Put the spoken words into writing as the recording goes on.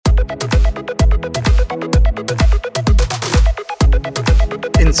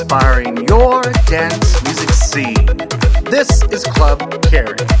Inspiring your dance music scene. This is Club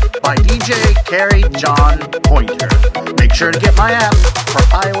Carry by DJ Carry John Pointer. Make sure to get my app for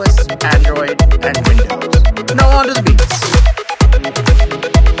iOS, Android, and Windows. Now on to the beats.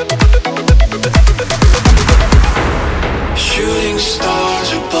 Shooting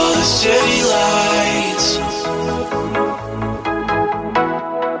stars above the city lights,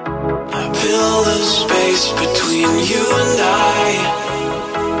 fill the space between you and I.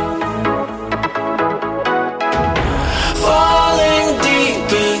 Falling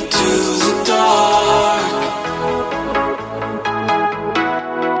deep into the dark,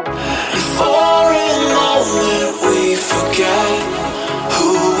 and for a moment we forget who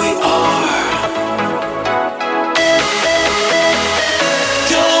we are.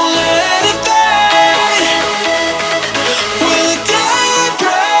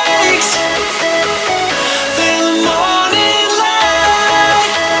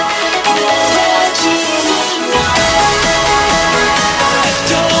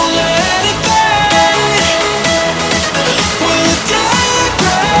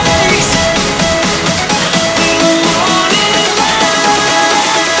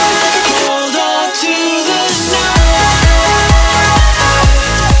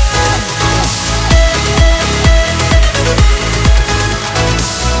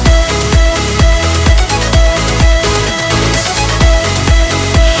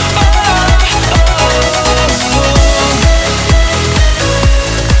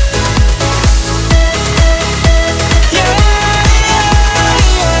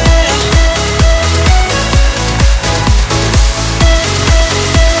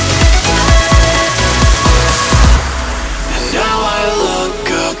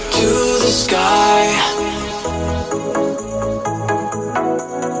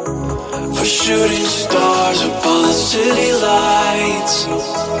 Shooting stars upon the city lights,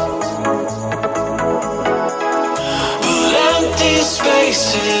 but empty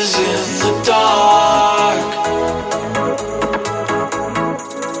spaces in the dark,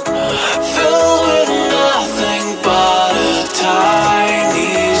 filled with nothing but a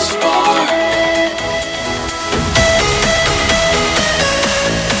tiny spark.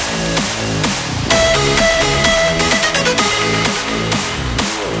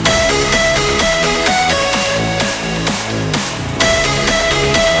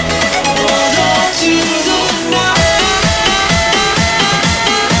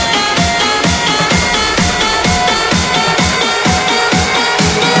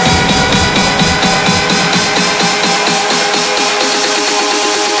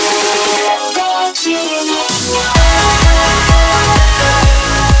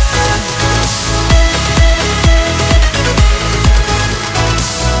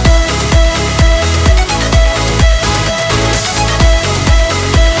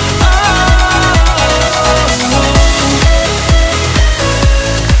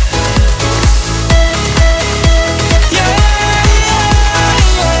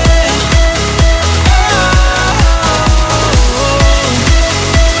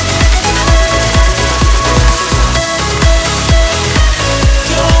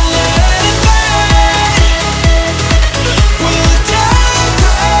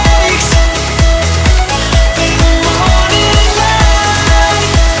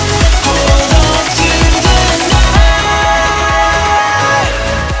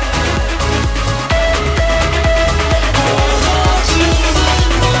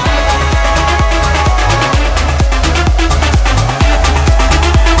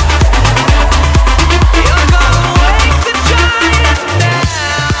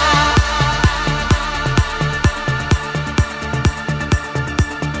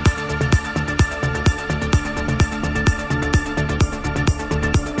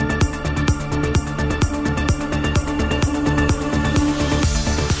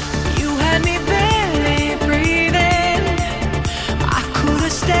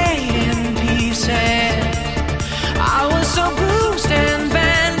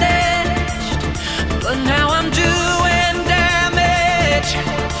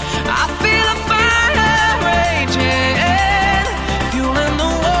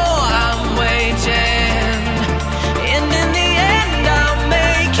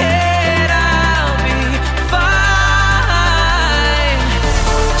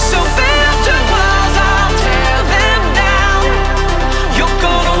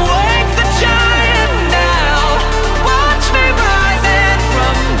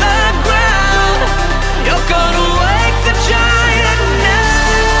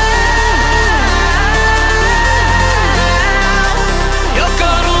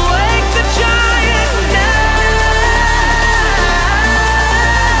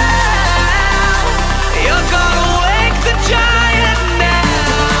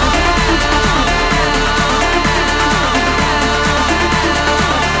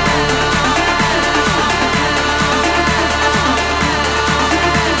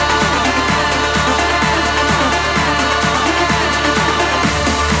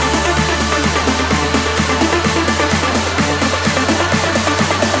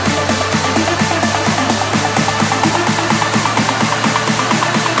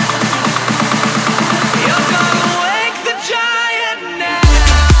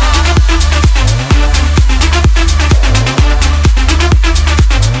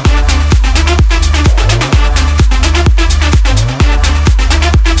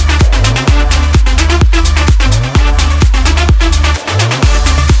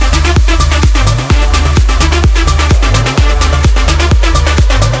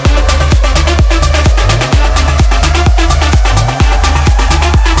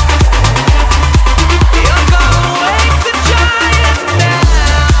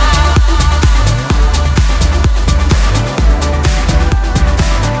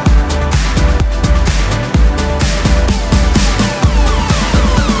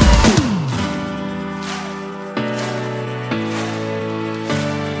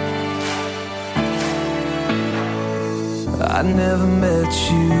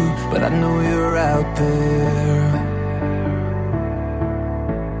 reach you, but I know you're out there.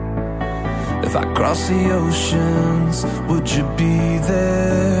 If I cross the oceans, would you be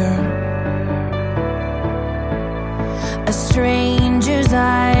there? A stranger's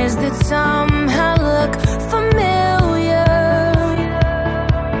eyes that somehow look familiar.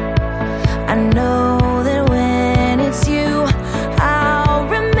 I know that when it's you, I'll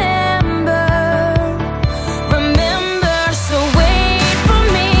remember. Remember, so wait for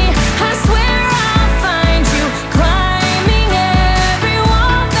me. I swear I'll find you, climbing every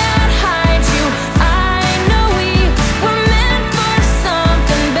wall that hides you. I know we were meant for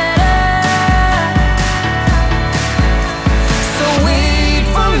something better. So wait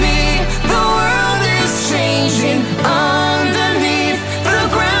for me. The world is changing underneath. The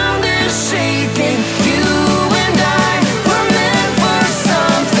ground is shaking. You and I were meant for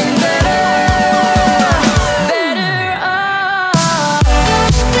something better. Better.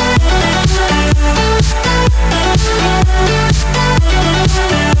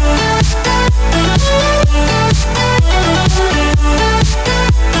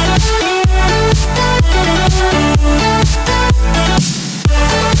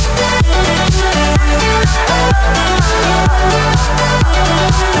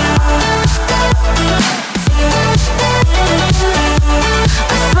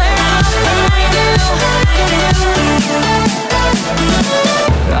 I swear I'll find you.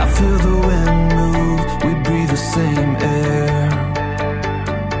 I feel the wind move, we breathe the same air.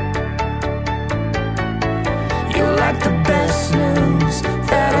 You're like the best news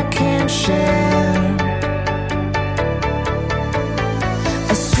that I can't share.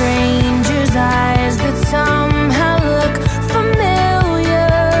 A stranger's eyes that somehow look familiar.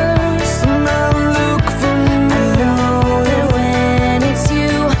 Somehow look for me. I know that when it's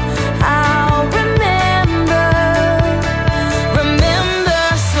you, I'll remember. Remember,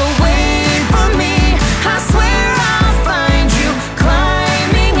 so wait for me. I swear I'll find you,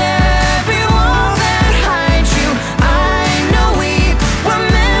 climbing every wall that hides you. I know we were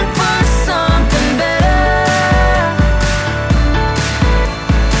meant for something better.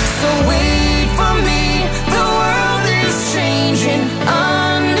 So wait for me. The world is changing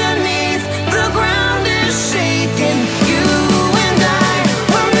underneath. The ground is shaking. You and I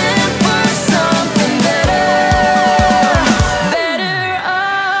were meant for something better. Better.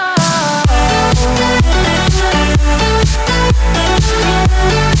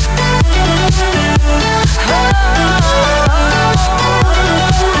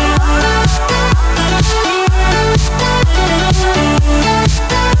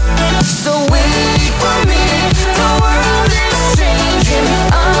 So wait for me. The world is changing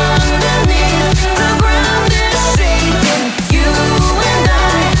underneath. The ground is shaking. You and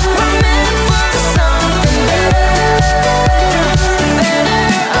I were meant for something better. Better.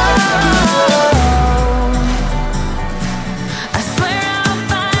 I swear I'll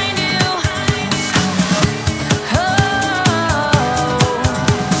find you.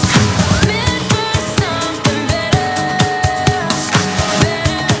 Meant for something better.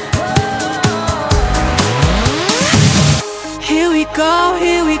 Here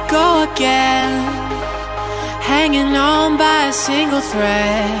we go again. Hanging on by a single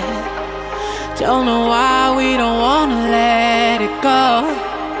thread. Don't know why we don't wanna let it go.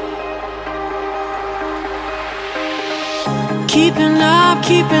 Keeping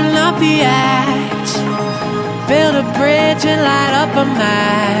up the act. Build a bridge and light up a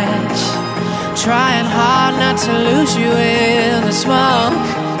match. Trying hard not to lose you in the smoke.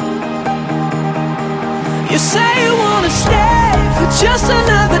 You say you wanna stay for just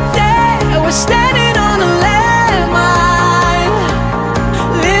another day. We're standing on a landmine,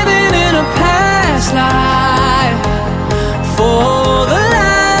 living in a past life. For the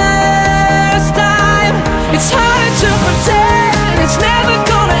last time, it's hard to pretend it's never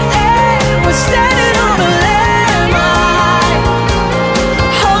gonna end. We're standing on a landmine,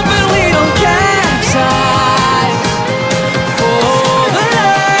 hoping we don't capsize. For the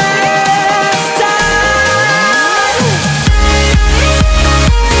last time.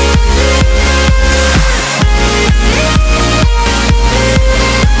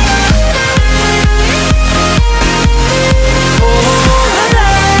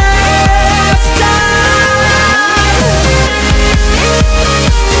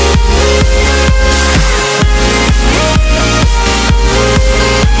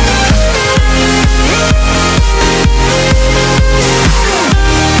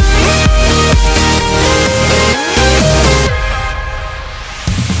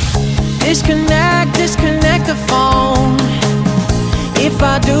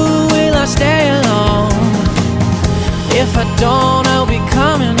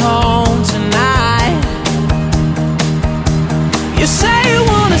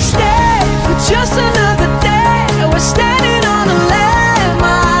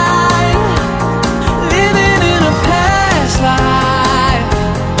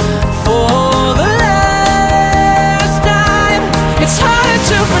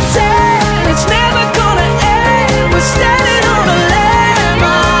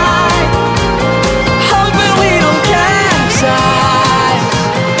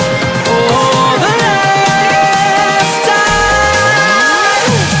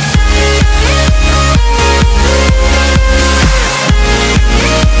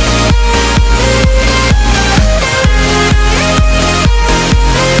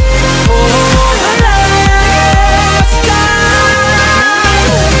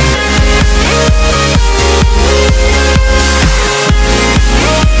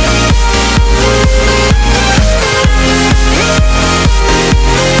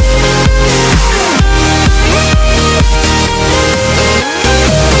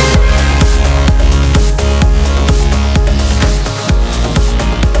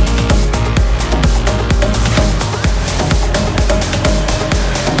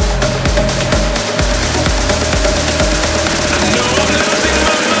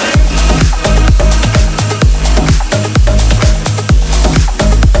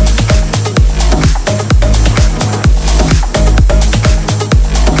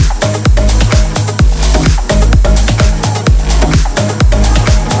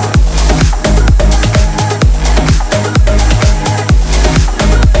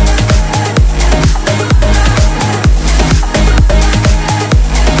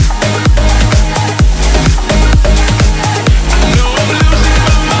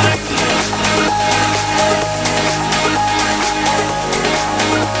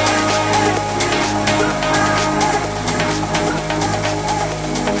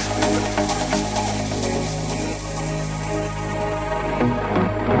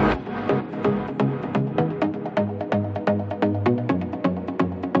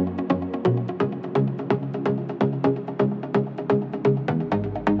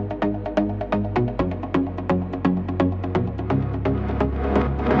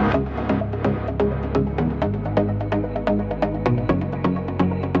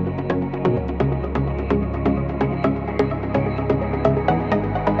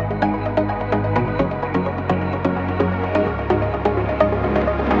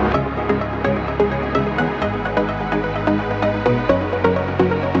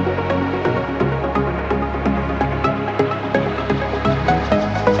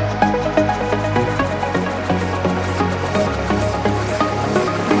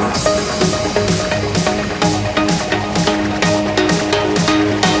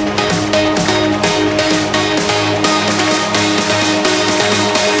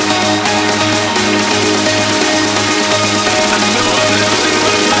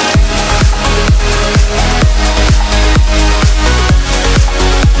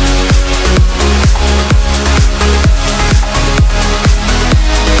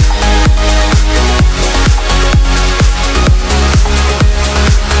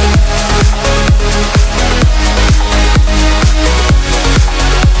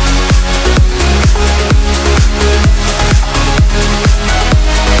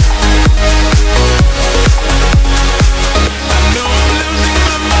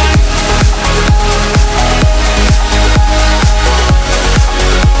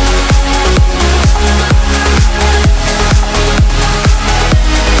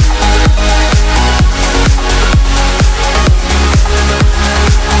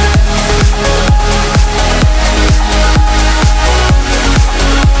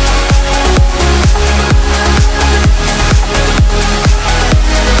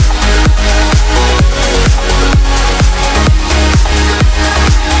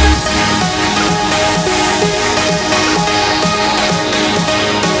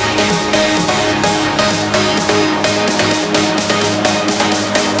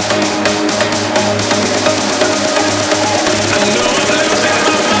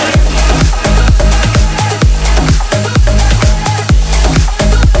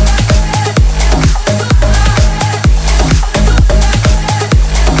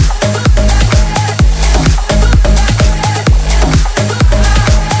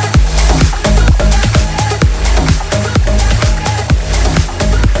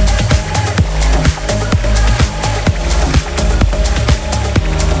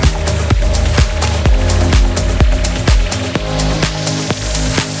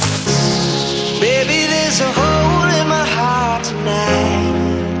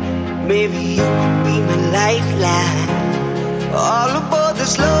 aboard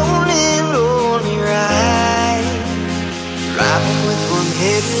this lonely, lonely ride. Driving with one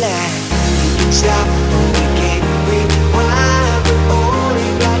headlight. We can stop, but we can't rewind. We only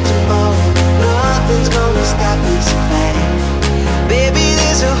got tomorrow. Nothing's gonna stop this fight. Baby,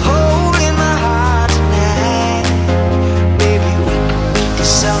 there's a hole in my heart tonight. Maybe we could beat the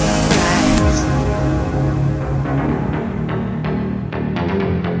sunrise.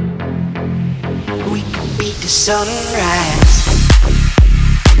 We could beat the sunrise.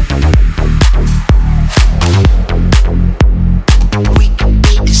 We could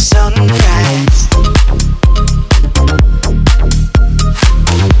beat the sunrise.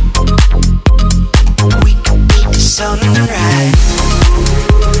 We could beat the sunrise.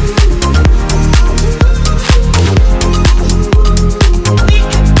 We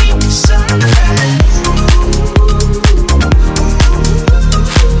could beat the sunrise.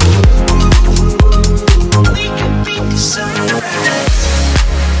 We could beat the sunrise.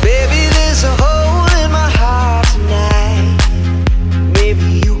 Baby, there's a hole in my heart tonight. Maybe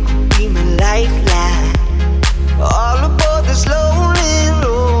you could be my lifeline. All aboard this lonely,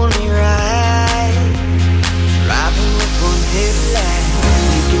 lonely ride. Driving with one headlight.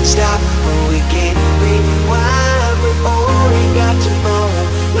 We can stop, but we can't rewind. We only got tomorrow.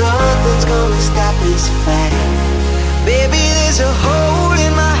 Nothing's gonna stop this fight. Baby, there's a hole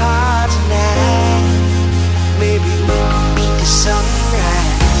in my heart tonight. Maybe we could beat the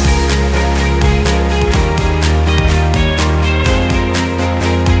sunrise.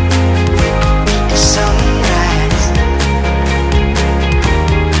 We could beat the sunrise.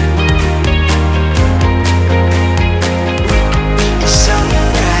 We could beat the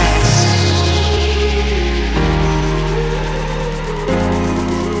sunrise.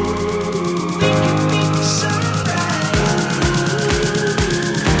 We could beat the sunrise.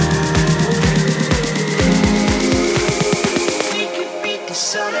 We could beat the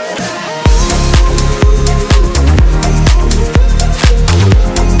sunrise.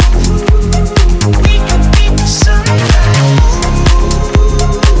 We could beat the sunrise.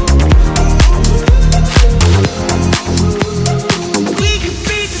 We could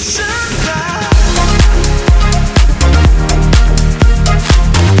beat the sunrise.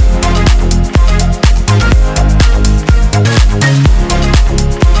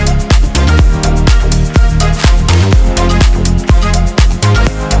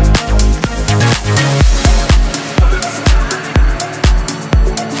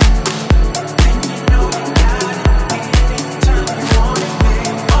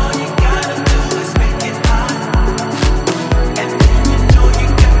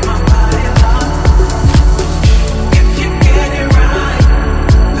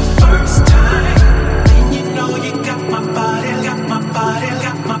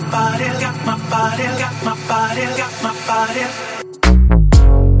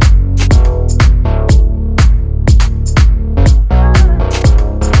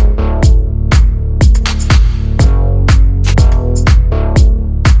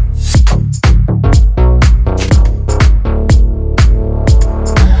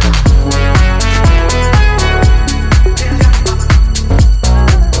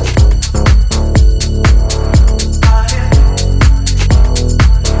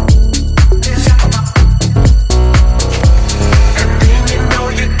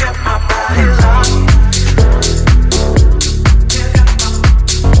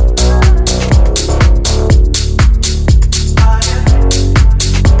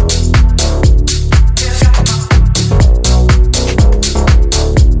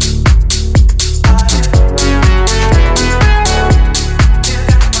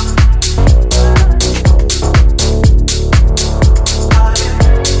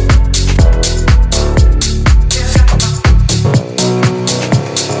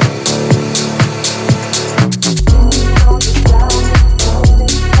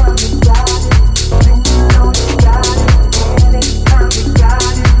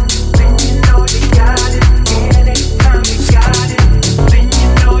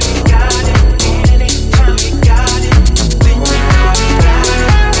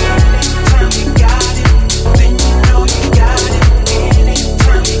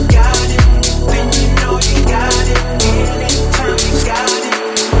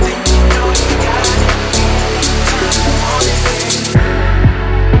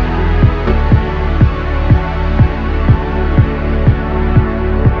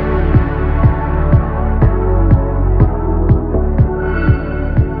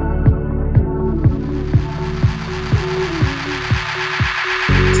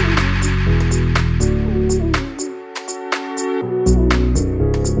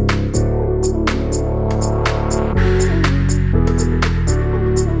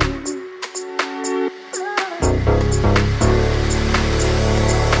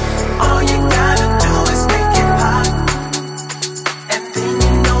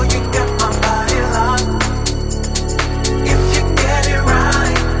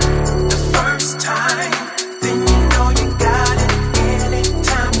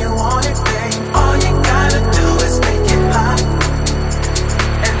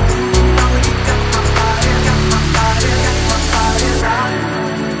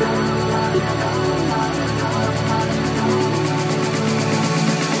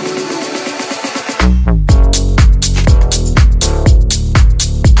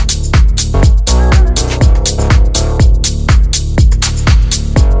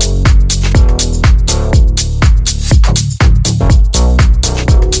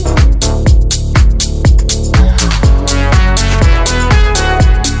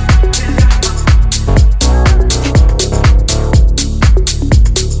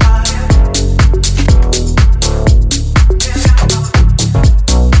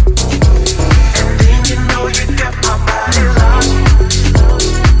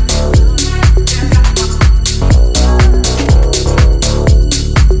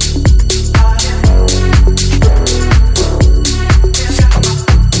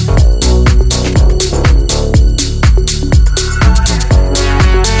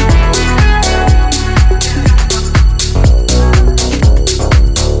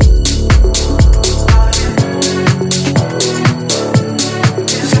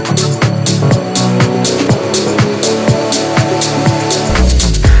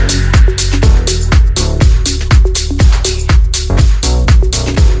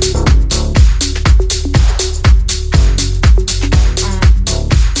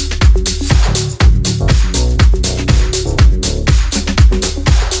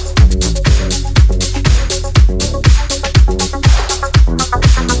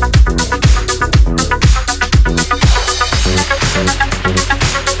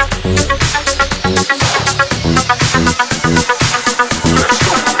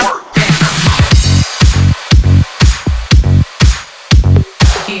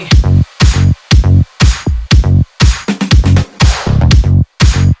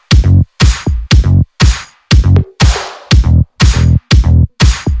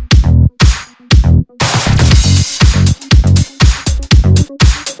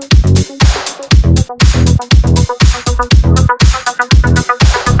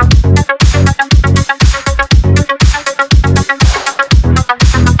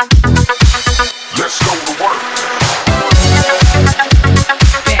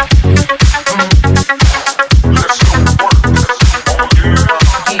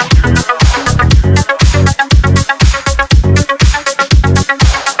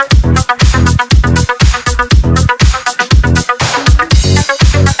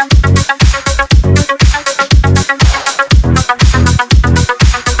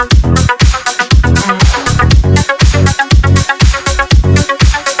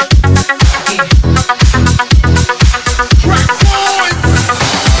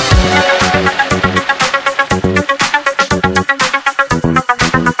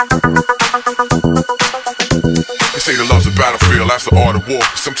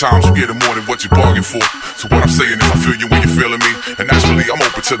 Sometimes you get more than what you bargain for. So what I'm saying is I feel you when you're feeling me, and naturally I'm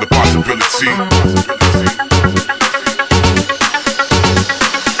open to the possibility.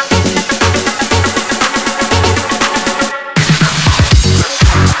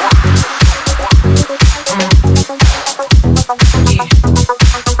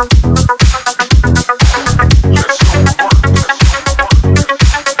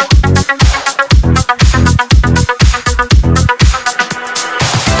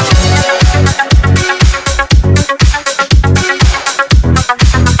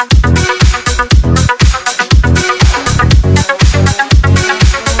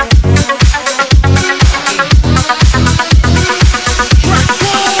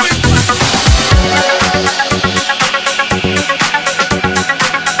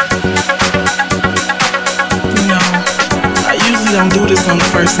 On the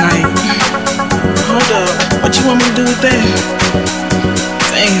first night. Hold up, what you want me to do with that?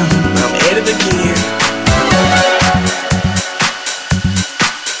 Damn, I'm at it again.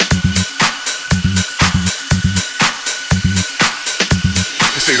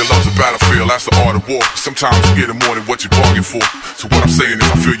 They say the love's a battlefield, that's the art of war. Sometimes you get more than what you bargain for. So what I'm saying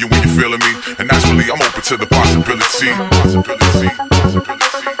is I feel you when you're feeling me, and naturally I'm open to the possibility.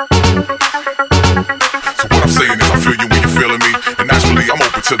 So what I'm saying is I feel you when you're feeling me, and naturally I'm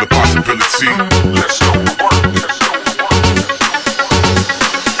open to the possibility. Let's go to work. Let's go to work.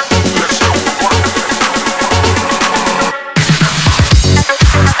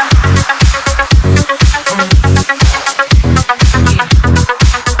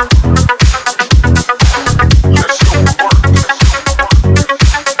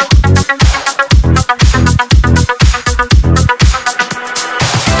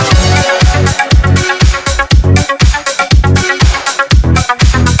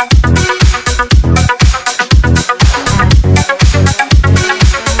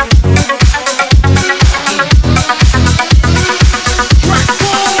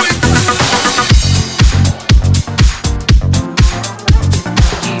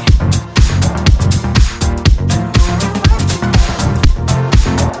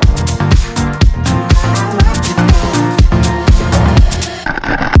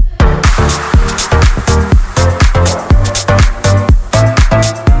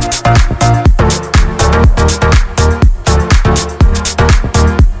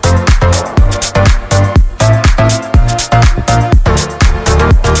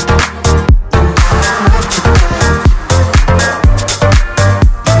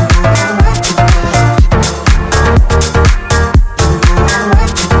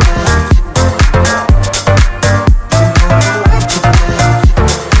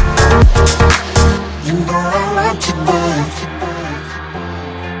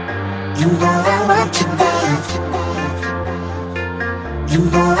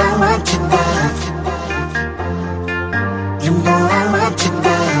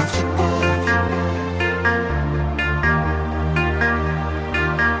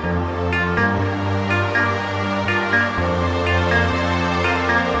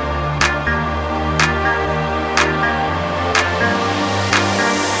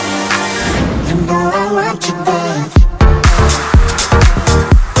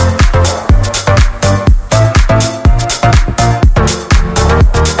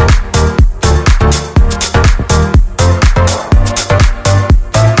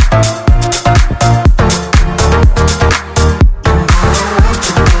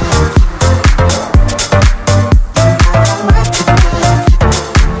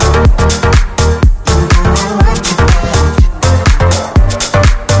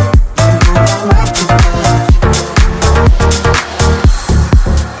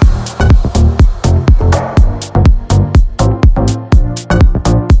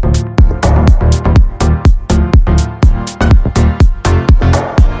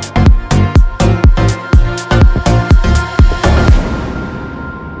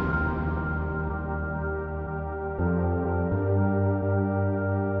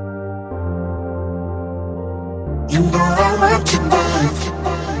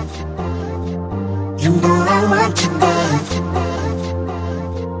 You know I want you back.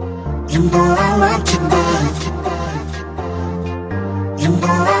 You know I want you back. You know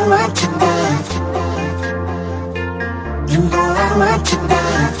I want you back. You know I want you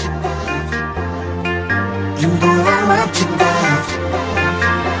back. You know I want you back.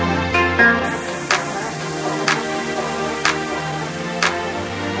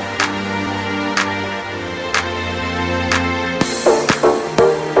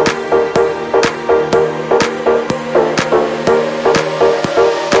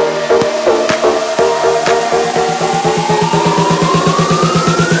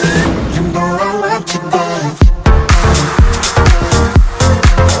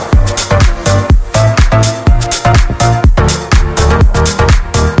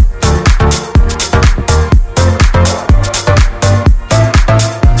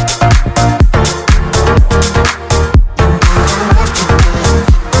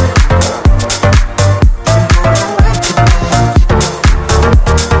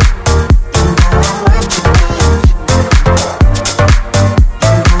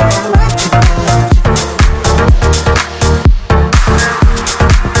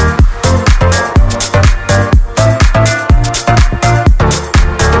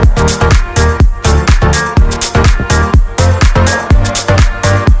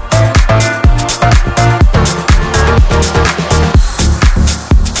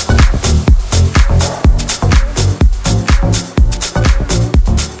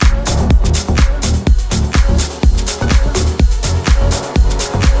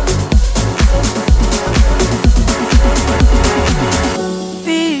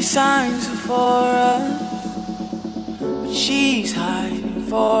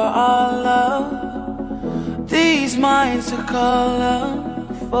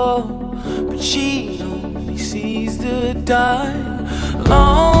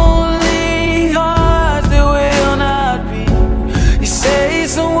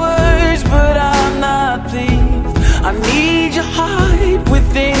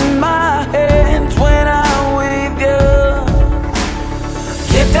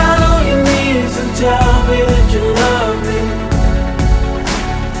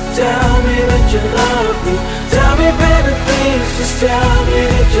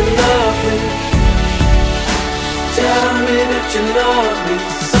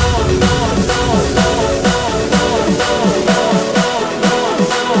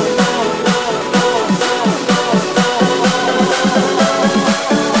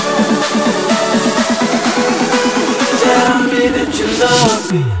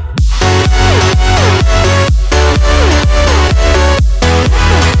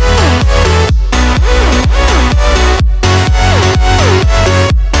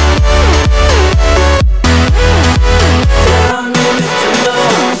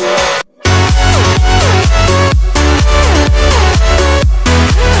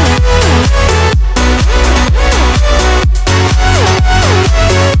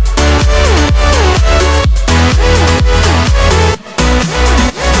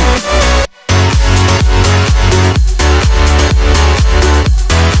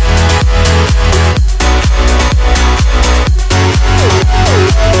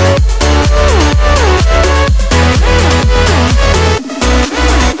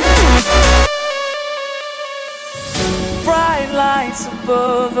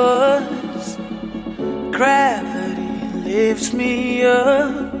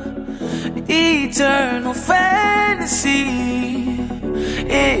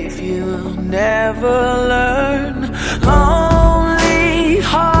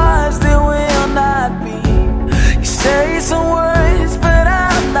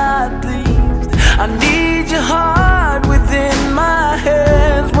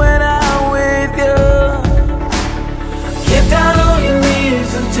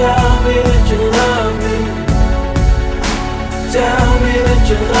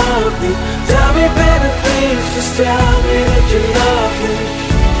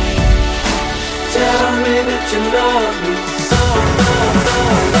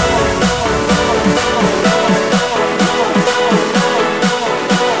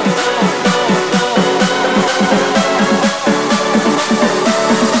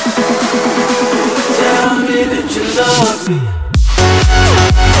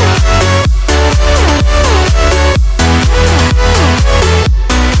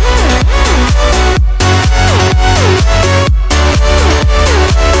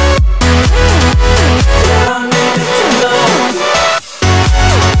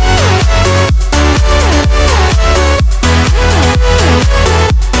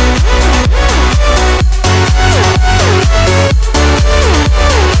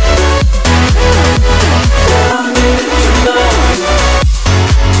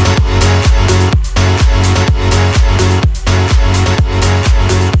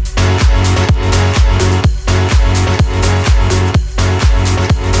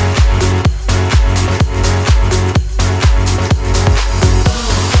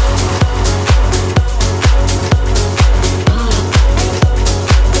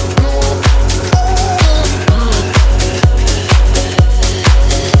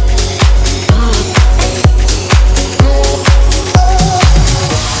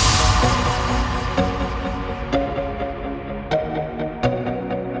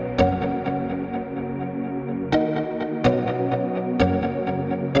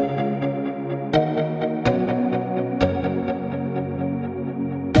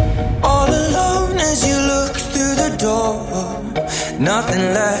 door,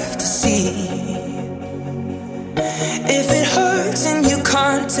 nothing left to see. If it hurts and you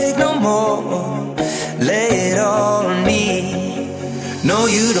can't take no more, lay it all on me. No,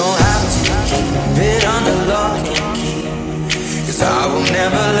 you don't have to keep it under lock and key, 'cause I will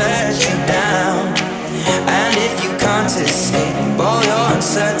never let you down. And if you can't escape all your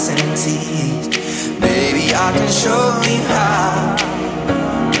uncertainties, baby, I can show you how.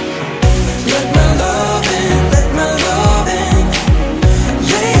 Let my love in, let my love in,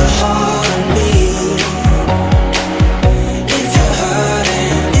 lay your heart on me. If you're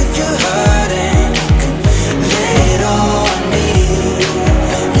hurting, you can lay it all on me.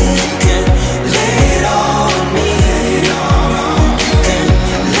 You can lay it all on me. You can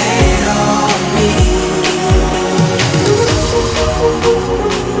lay it all on me.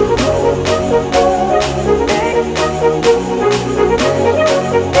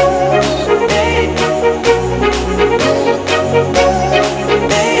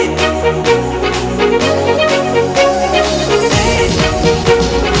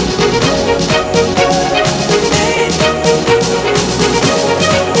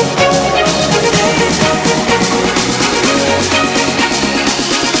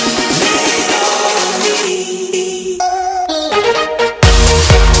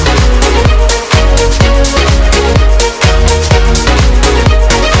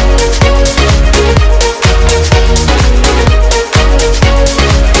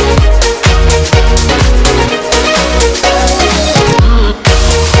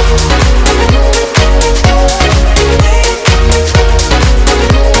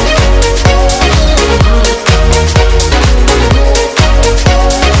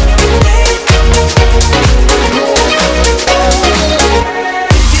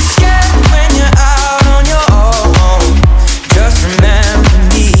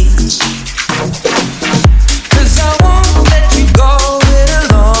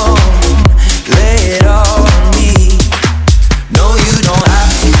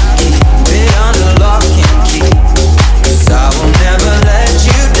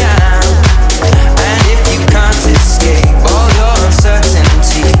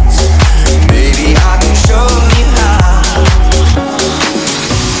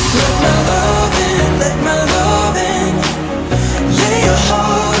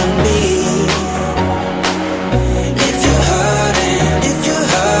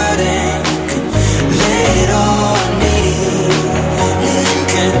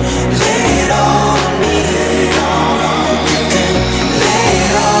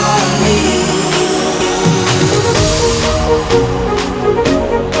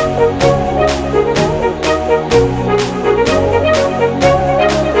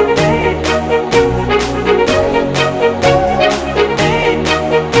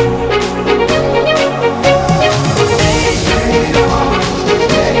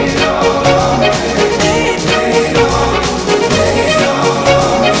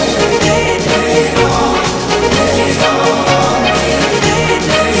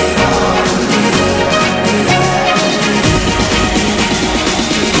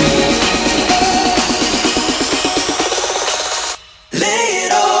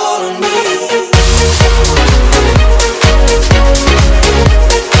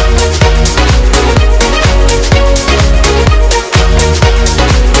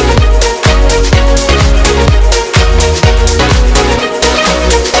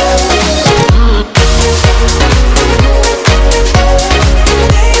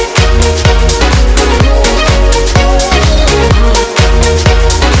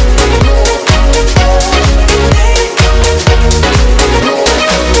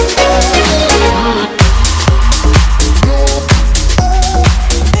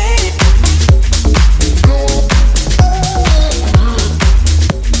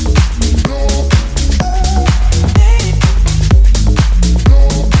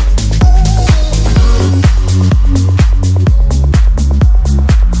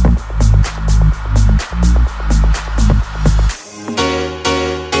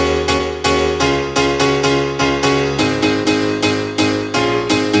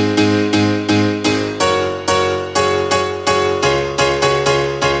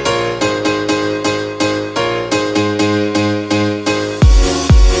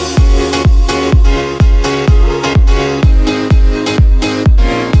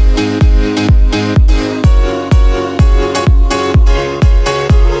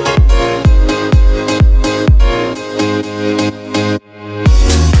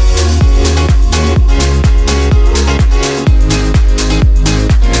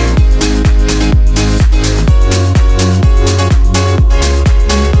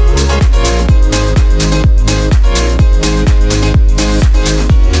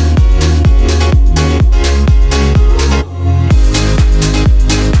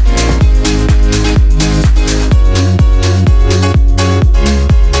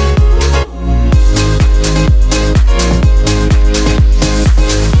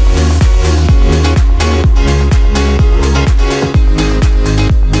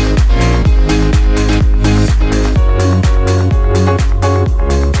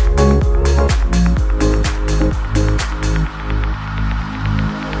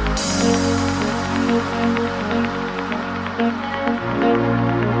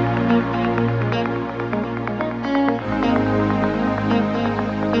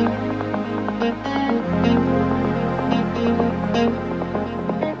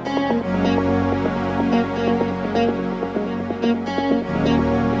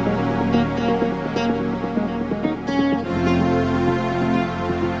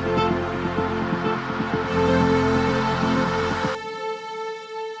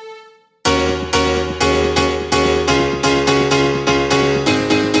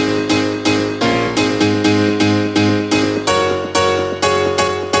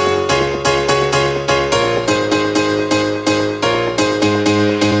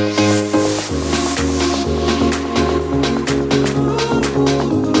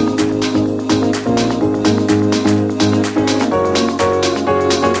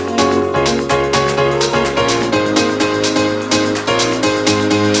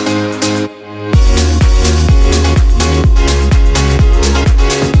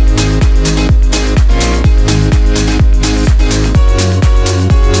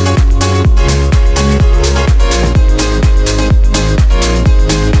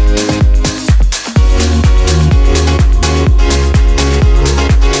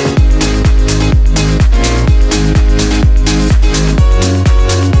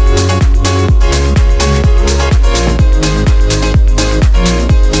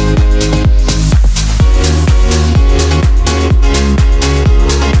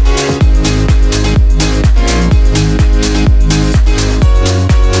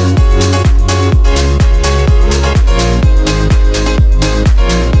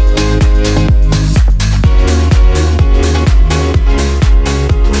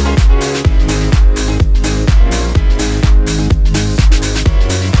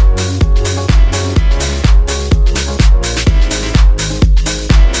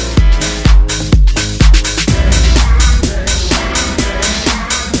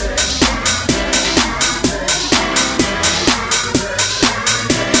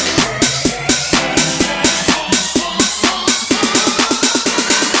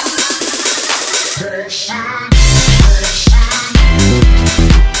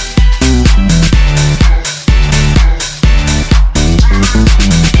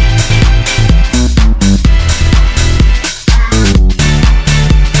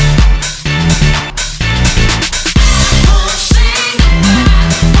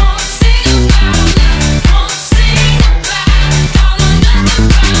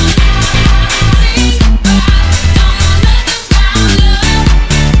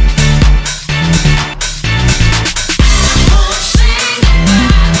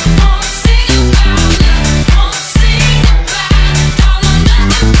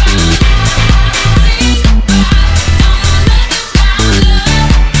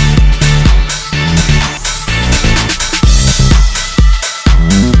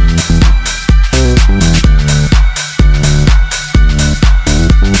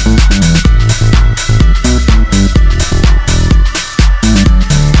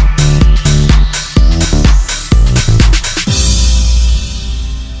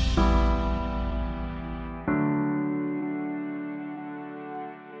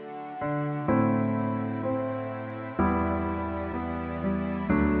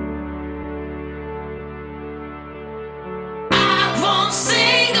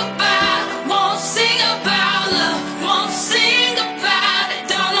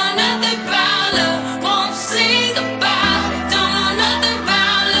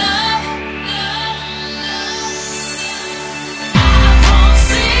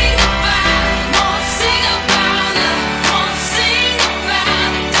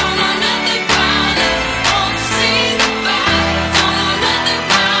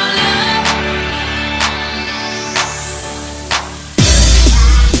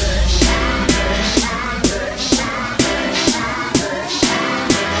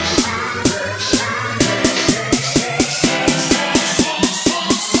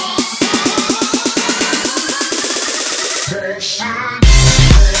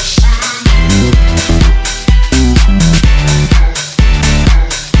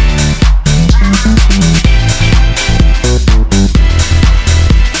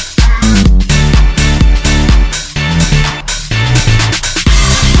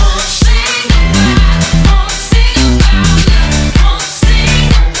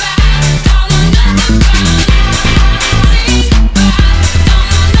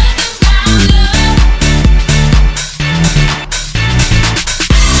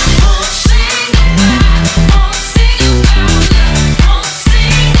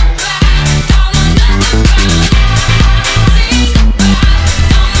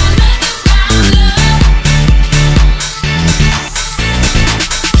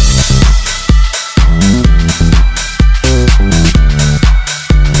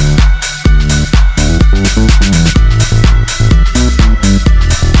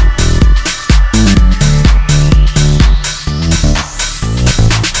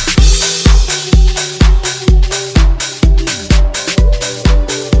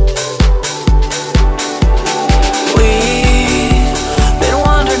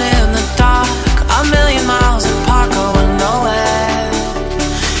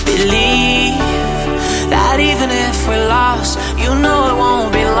 if we're lost, you know it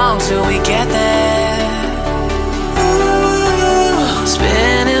won't be long till we get there. Ooh,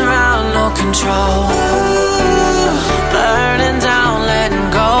 spinning round, no control. Ooh, burning down, letting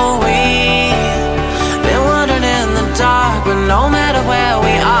go. We've been wandering in the dark, but no matter where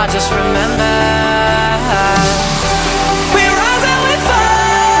we are, just remember.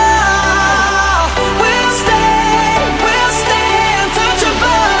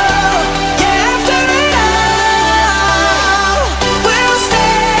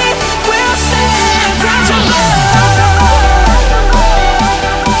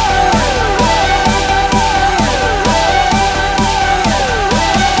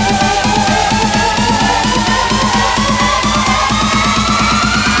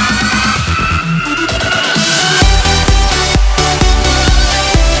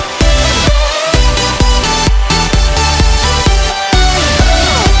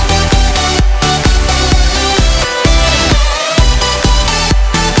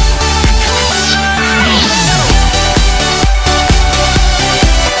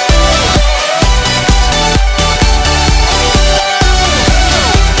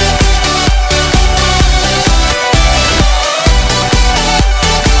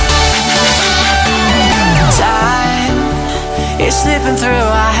 Slipping through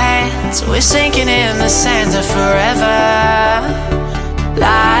our hands, we're sinking in the sands of forever.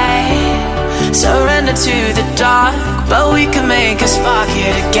 Light, surrender to the dark, but we can make a spark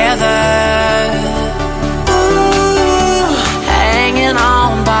here together. Ooh, hanging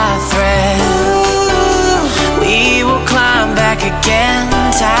on by a thread. Ooh, we will climb back again.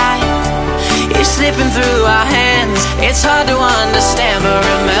 Time is slipping through our hands. It's hard to understand, but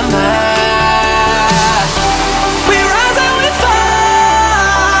remember.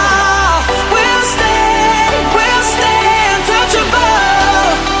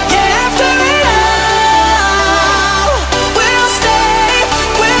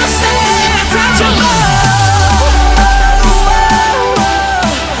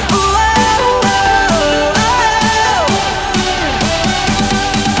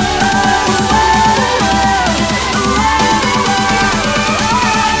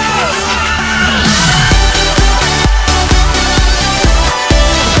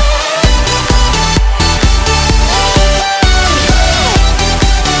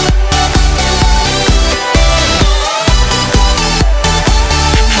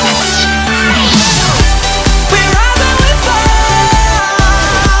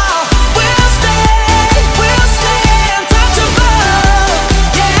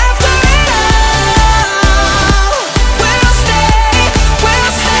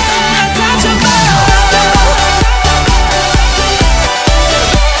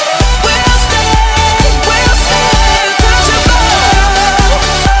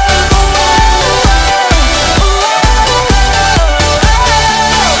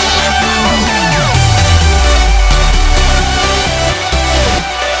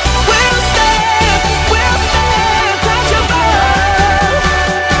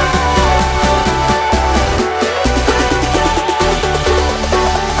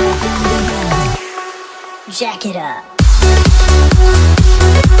 Jack it up.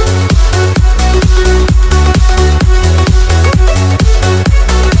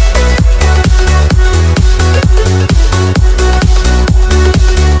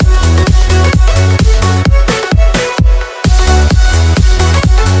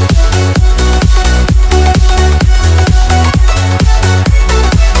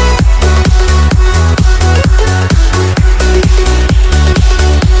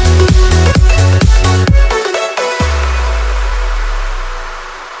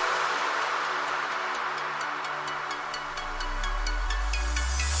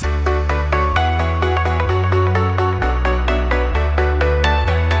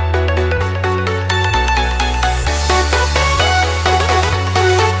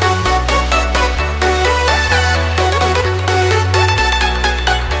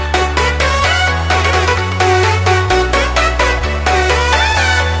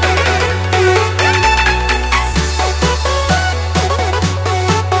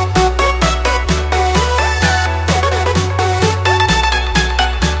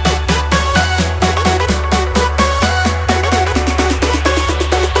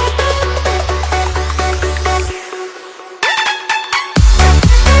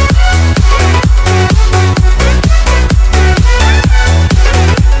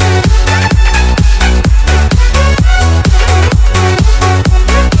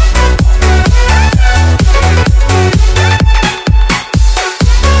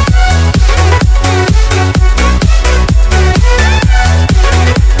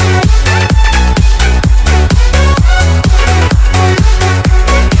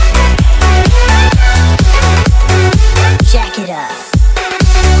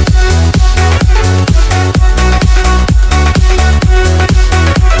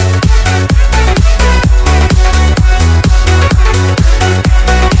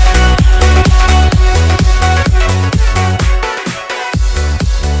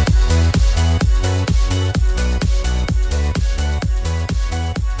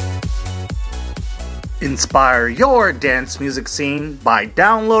 Inspire your dance music scene by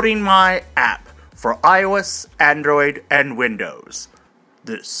downloading my app for iOS, Android, and Windows.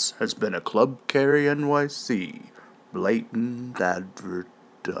 This has been a Club Carry NYC blatant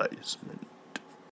advertisement.